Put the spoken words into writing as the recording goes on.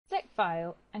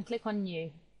File and click on New.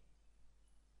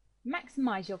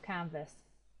 Maximize your canvas.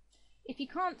 If you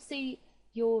can't see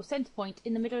your center point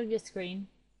in the middle of your screen,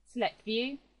 select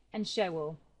View and Show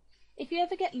All. If you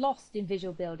ever get lost in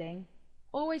Visual Building,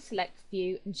 always select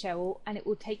View and Show All and it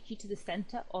will take you to the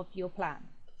center of your plan.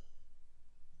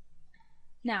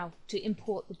 Now to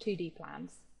import the 2D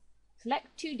plans.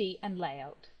 Select 2D and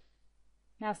Layout.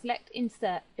 Now select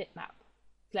Insert Bitmap.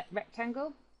 Select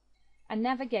Rectangle and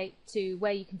navigate to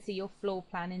where you can see your floor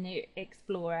plan in the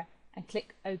Explorer and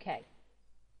click OK.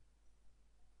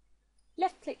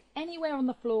 Left click anywhere on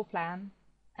the floor plan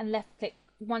and left click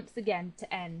once again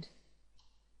to end.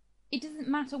 It doesn't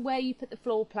matter where you put the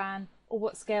floor plan or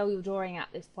what scale you're drawing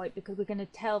at this point, because we're going to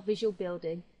tell Visual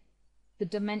Building the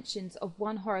dimensions of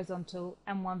one horizontal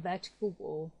and one vertical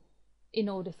wall in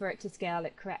order for it to scale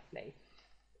it correctly.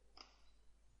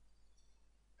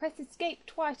 Press Escape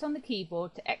twice on the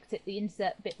keyboard to exit the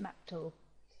Insert Bitmap tool.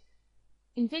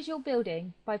 In Visual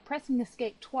Building, by pressing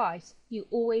Escape twice, you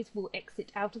always will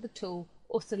exit out of the tool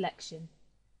or selection.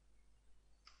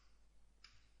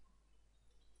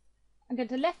 I'm going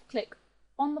to left click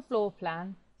on the floor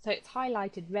plan so it's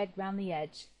highlighted red round the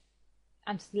edge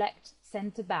and select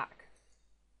Center Back.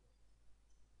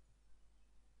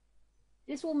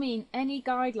 This will mean any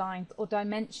guidelines or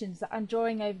dimensions that I'm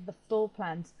drawing over the floor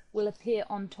plans will appear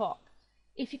on top.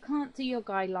 If you can't see your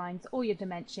guidelines or your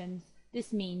dimensions,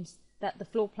 this means that the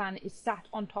floor plan is sat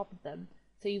on top of them,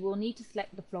 so you will need to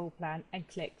select the floor plan and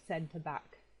click Center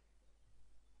Back.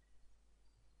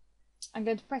 I'm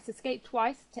going to press Escape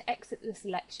twice to exit the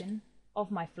selection of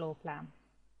my floor plan.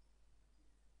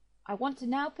 I want to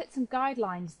now put some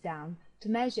guidelines down to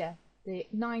measure the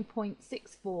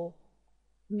 9.64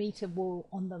 meter wall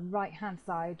on the right hand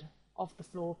side of the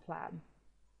floor plan.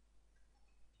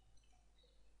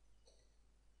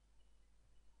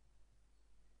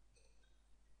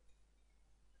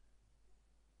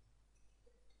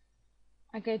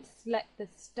 I'm going to select the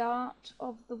start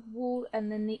of the wall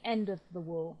and then the end of the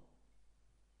wall.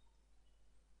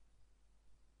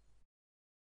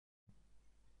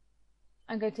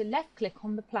 I'm going to left click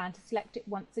on the plan to select it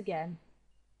once again.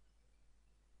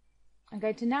 I'm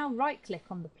going to now right click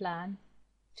on the plan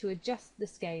to adjust the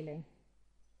scaling.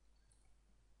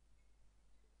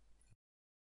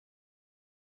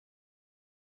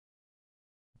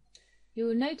 You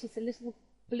will notice a little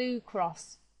blue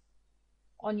cross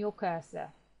on your cursor.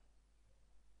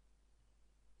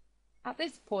 At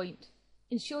this point,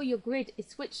 ensure your grid is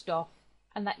switched off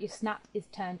and that your snap is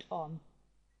turned on.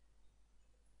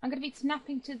 I'm going to be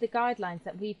snapping to the guidelines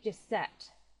that we've just set.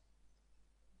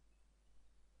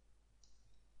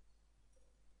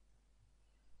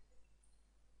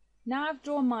 Now I've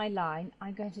drawn my line,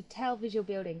 I'm going to tell Visual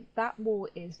Building that wall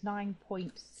is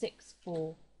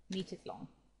 9.64 meters long.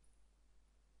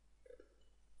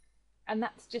 And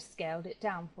that's just scaled it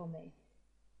down for me.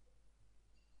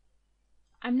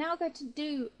 I'm now going to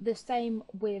do the same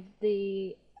with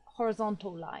the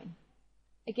horizontal line.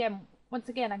 Once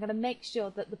again, I'm going to make sure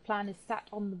that the plan is sat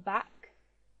on the back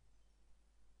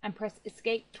and press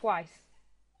Escape twice.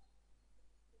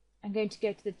 I'm going to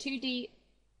go to the 2D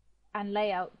and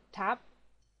Layout tab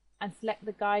and select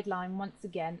the guideline once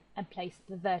again and place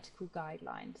the vertical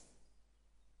guidelines.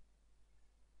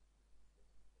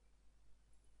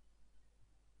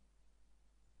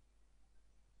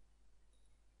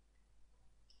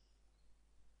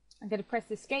 I'm going to press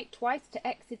Escape twice to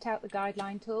exit out the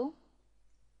guideline tool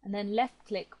and then left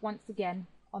click once again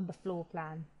on the floor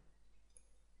plan.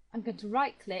 I'm going to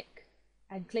right click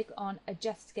and click on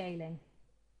Adjust Scaling.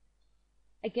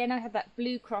 Again, I have that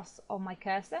blue cross on my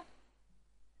cursor.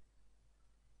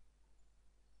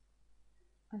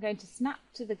 I'm going to snap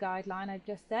to the guideline I've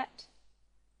just set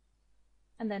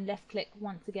and then left click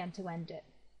once again to end it.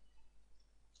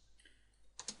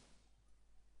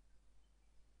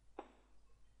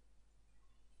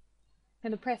 I'm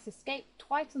going to press Escape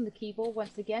twice on the keyboard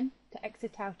once again to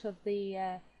exit out of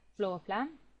the floor plan.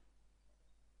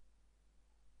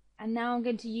 And now I'm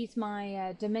going to use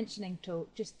my dimensioning tool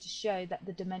just to show that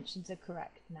the dimensions are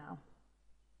correct now.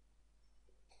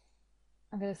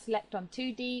 I'm going to select on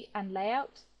 2D and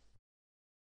Layout.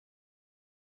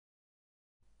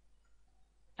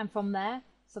 And from there,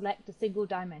 select the single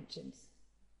dimensions.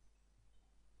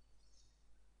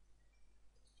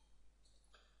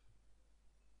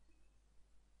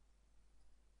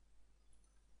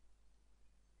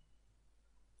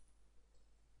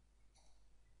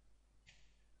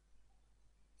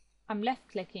 I'm left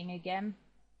clicking again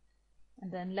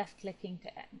and then left clicking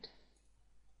to end.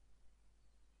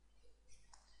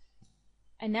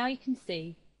 And now you can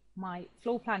see my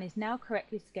floor plan is now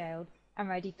correctly scaled and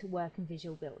ready to work in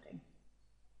visual building.